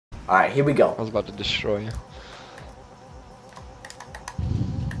Alright, here we go. I was about to destroy you.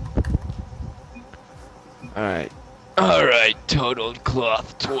 Alright. Alright, totaled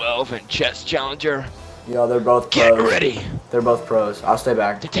cloth 12 and chest challenger. Yo, they're both pros. Get ready They're both pros. I'll stay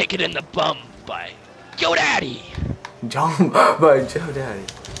back. to take it in the bum by Yo Daddy. Jump by Joe Daddy.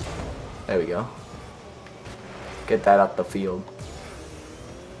 There we go. Get that up the field.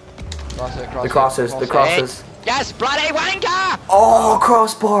 Cross it, The crosses, the crosses. Yes, bloody wanker! Oh,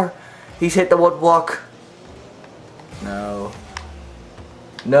 crossbar! He's hit the woodblock. No.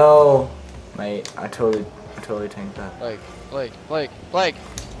 No. Mate, I totally tanked that. Blake.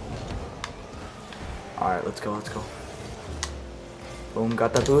 Alright, let's go. Boom,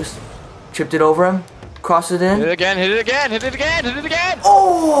 got that boost. Chipped it over him. Crossed it in. Hit it again!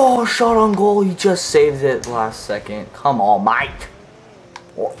 Oh, shot on goal. He just saved it last second. Come on, Mike.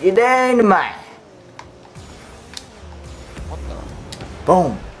 What you doing, mate? What the?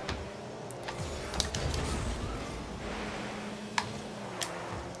 Boom.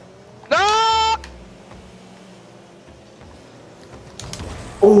 No!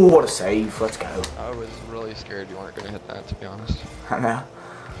 Oh, what a save. Let's go. I was really scared you weren't going to hit that, to be honest. I know.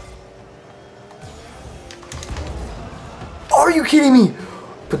 Are you kidding me?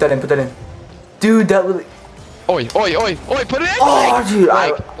 Put that in. Dude, that really... Oi, put it in! Oh, dude,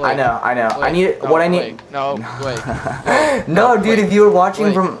 Blake, I know. Blake, I need it. no, What I need... Blake, no, Blake. No, dude, Blake, if you were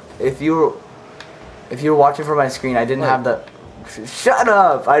watching Blake. from... If you were watching from my screen, I didn't have the... Shut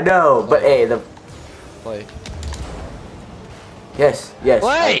up! I know, but hey, the... Blake. Yes.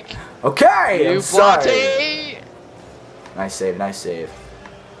 Blake! Okay, You I'm sorry. bloody! Nice save.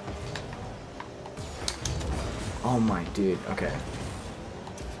 Oh my dude, okay.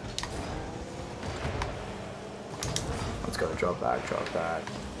 Let's go, drop back.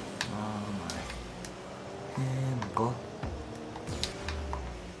 Oh my. And goal.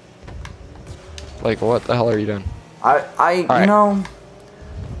 Blake, what the hell are you doing? You right. know,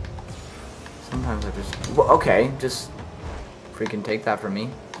 sometimes I just, well, okay, just freaking take that from me.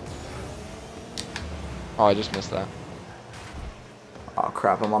 Oh, I just missed that. Oh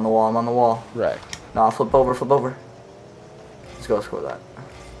crap, I'm on the wall. Wrecked. No, flip over. Let's go score that.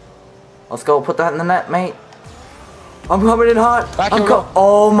 Let's go, put that in the net, mate. I'm coming in hot.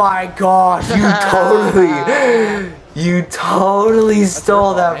 Oh my gosh, you totally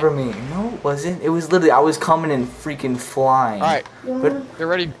stole that from me. No, it wasn't. It was literally, I was coming in freaking flying. Alright, But get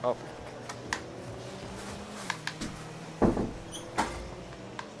ready. Oh.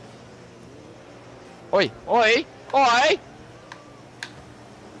 Oi!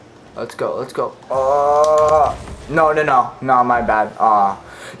 let's go. No, my bad.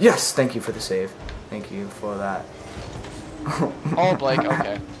 Yes, thank you for the save. Thank you for that. Oh, Blake,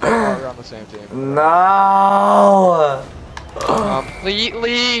 okay. Oh, we're on the same team. No!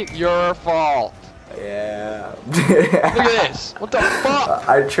 Completely your fault. Yeah. Look at this. What the fuck?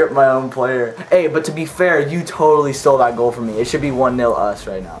 I tripped my own player. Hey, but to be fair, you totally stole that goal from me. It should be 1-0 us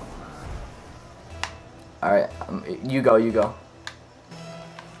right now. Alright, you go.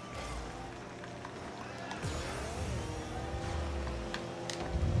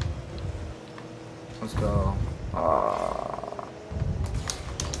 Let's go.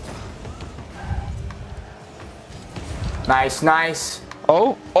 Nice.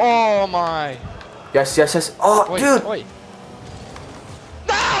 Oh my. Yes. Oh, Oi, dude. Oi.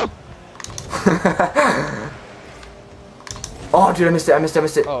 No! Oh, dude, I missed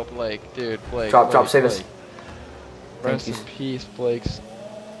it. Oh, Blake, dude, Blake. Drop, save us. Rest Thank you. in peace, Blakes.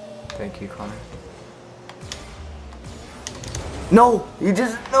 Thank you, Connor. No, you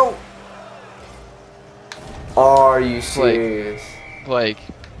just no. Are you serious? Blake.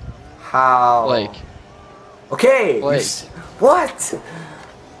 How? Blake. Okay. Blake. What?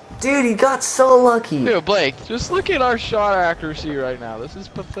 Dude, he got so lucky. Dude, Blake, just look at our shot accuracy right now. This is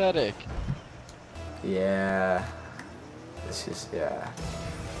pathetic. Yeah. Yeah.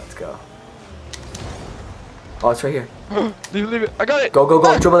 Let's go. Oh, it's right here. leave it. I got it. Go.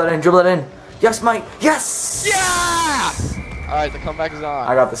 Dribble that in. Yes, Mike. Yes. Yeah! Alright, the comeback is on.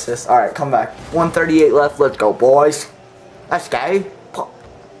 I got the assist. Alright, come back. 1:38 left. Let's go, boys. Let's go.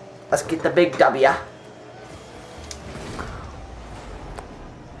 Let's get the big W.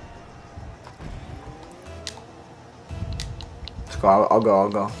 Let's go. I'll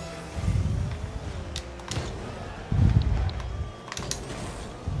go.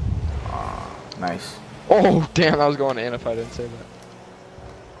 Nice. Oh, damn, I was going in if I didn't say that.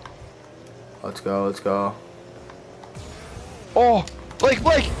 Let's go. Oh, Blake!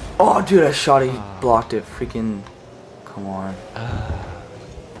 Oh, dude, I shot it. He blocked it. Freaking. Come on.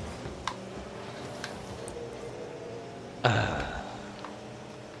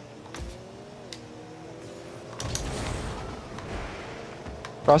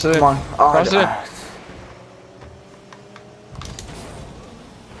 Cross it in. Come on. Oh, Cross it in.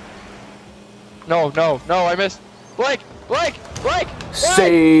 No, no, no, I missed. Blake! Blake! Blake!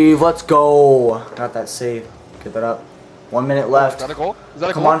 Save. Let's go. Got that save. Get that up. 1 minute left. Is that a goal? Is that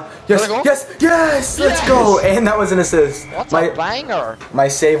a Come goal? on. Yes, yes, yes. Let's go. And that was an assist. What's a banger? My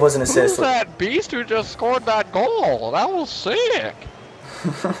save was an assist. Who's that beast who just scored that goal? That was sick.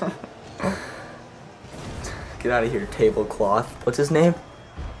 Get out of here, tablecloth. What's his name?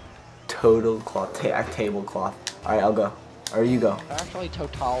 Total cloth. Tablecloth. Alright, I'll go. Or you go. Actually,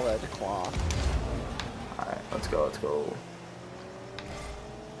 total red cloth. Alright, let's go, let's go.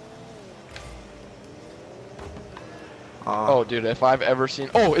 Oh, dude, if I've ever seen...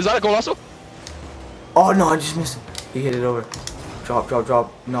 Oh, is that a goal also? Oh, no, I just missed it. He hit it over. Drop, drop,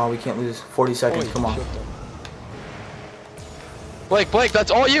 drop. No, we can't lose. 40 seconds, come on. Blake, Blake, that's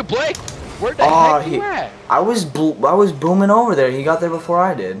all you, Blake! Where the heck you at? I was booming over there. He got there before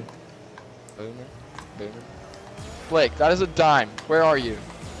I did. Booming, booming. Blake, that is a dime. Where are you?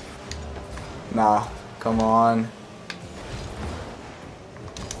 Nah, come on.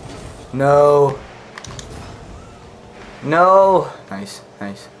 No. No. Nice,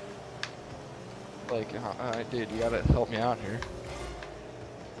 nice. Blake, dude, you gotta help me out here.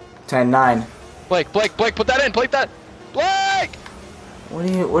 10-9. Blake, Blake, Blake, put that in, Blake, that. Blake! What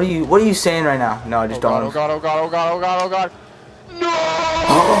are you saying right now? No, just don't. Oh god, oh god, oh god, oh god, oh god.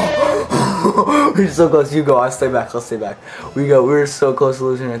 No! We're so close. You go. I'll stay back. I'll stay back. We're so close to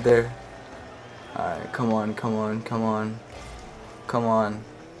losing right there. Alright, come on, come on, come on. Come on.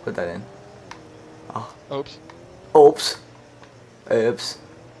 Put that in. Oh. Oops. Oops. Oops.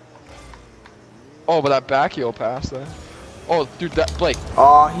 Oh, but that back heel pass then. Oh, dude, that Blake.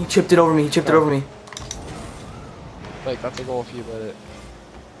 Oh, he chipped it over me. He chipped it over me. Blake, that's a goal if you let it.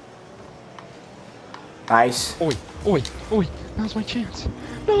 Nice. Oi, oi, oi. Now's my chance.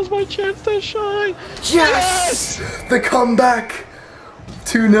 Now's my chance to shine. Yes! The comeback.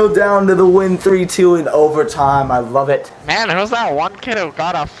 2-0 down to the win, 3-2 in overtime. I love it. Man, who's that one kid who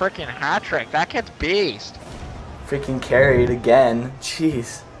got a freaking hat trick? That kid's beast. Freaking carried again.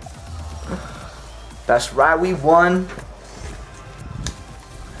 Jeez. That's right, we won.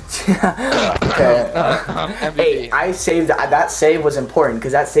 Okay. Hey, I saved. That save was important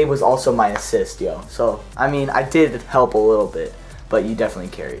because that save was also my assist, yo. So, I mean, I did help a little bit, but you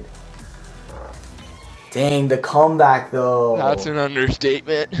definitely carried. Dang, the comeback, though. That's an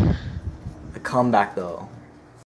understatement. The comeback, though.